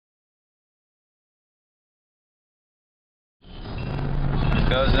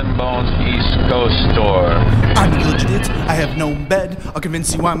Cousin Bones East Coast Store. I'm illegitimate, I have no bed. I'll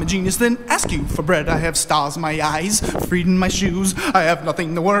convince you I'm a genius, then ask you for bread. I have stars in my eyes, freed in my shoes. I have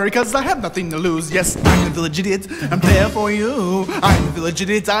nothing to worry, cause I have nothing to lose. Yes, I'm the village idiot, I'm there for you. I'm the village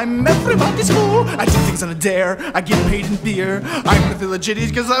idiot, I'm everybody's fool. I do things on a dare, I get paid in beer. I'm the village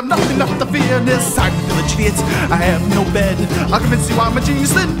idiot, cause I've nothing left to fear. Yes, I'm the village idiot, I have no bed. I'll convince you I'm a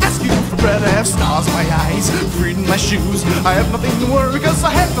genius, then ask you for bread. I have stars in my eyes, freed in my shoes. I have nothing to worry, cause I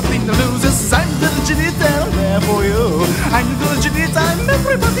have nothing to lose. Yes, I'm the village idiot, and I'm there for you. I'm the village idiot, I'm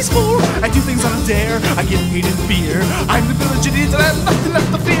everybody's fool. I do things on a dare, I get paid in beer. I'm the village idiot, and I have nothing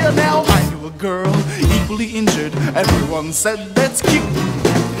left to fear. Now I knew a girl, equally injured. Everyone said that's cute.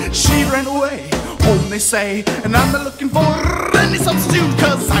 She ran away, home they say, and I'm not looking for any substitute,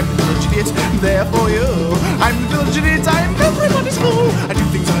 cause I'm the village idiot, there for you. I'm the village idiot, I'm everybody's fool. I do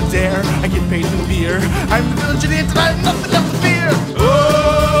things on a dare, I get paid in beer. I'm the village idiot, and I have nothing left to fear.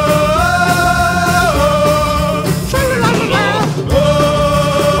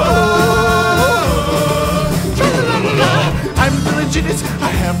 I'm the village idiot,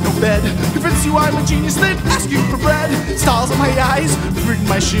 I have no bed. Convince you I'm a genius, then ask you for bread. Stars in my eyes, fruit in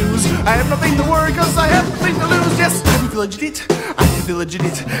my shoes. I have nothing to worry, cause I have nothing to lose. Yes, I'm the village idiot, I'm the village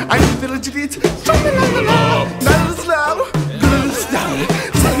idiot, I'm the village idiot. Tra-la-la-la-la, la-la-la-la, la-la-la-la,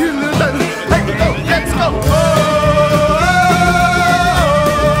 let's go.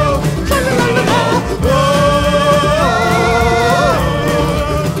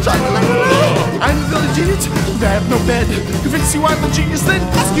 I'm the village idiot, I have no bed. Convince you I'm a genius, then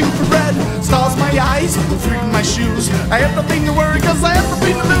ask you for bread. Stars in my eyes, fruit in my shoes. I have nothing to worry, cause I have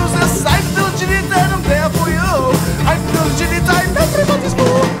nothing to lose. Yes, I'm the village idiot, and I'm there for you. I'm the village idiot, I'm everybody's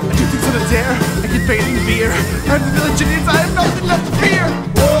fool. I do things on a dare, I get paid in beer. I'm the village idiot, I have nothing left to fear.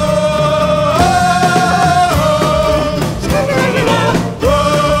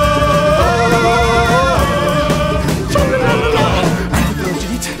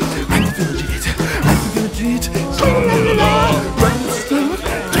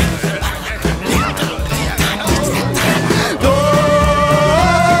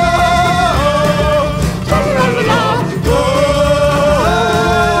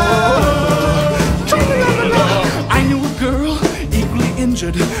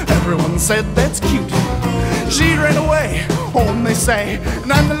 Everyone said that's cute. She ran away, home they say,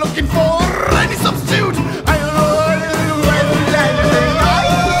 and I'm looking for any substitute.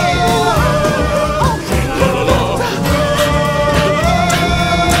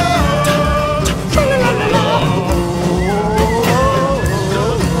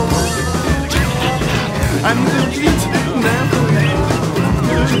 I'm the idiot,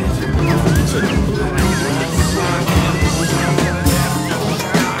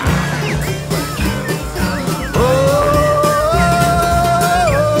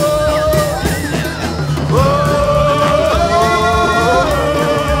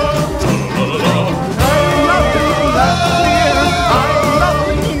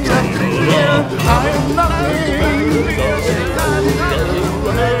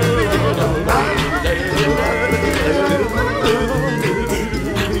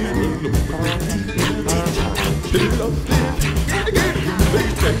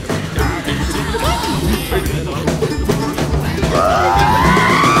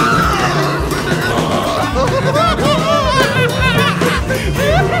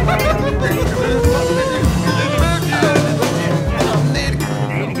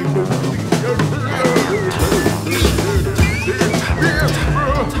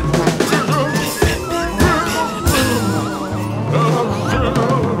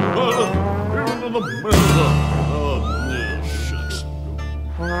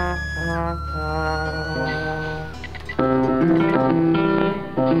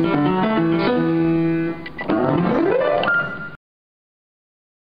 Thank you.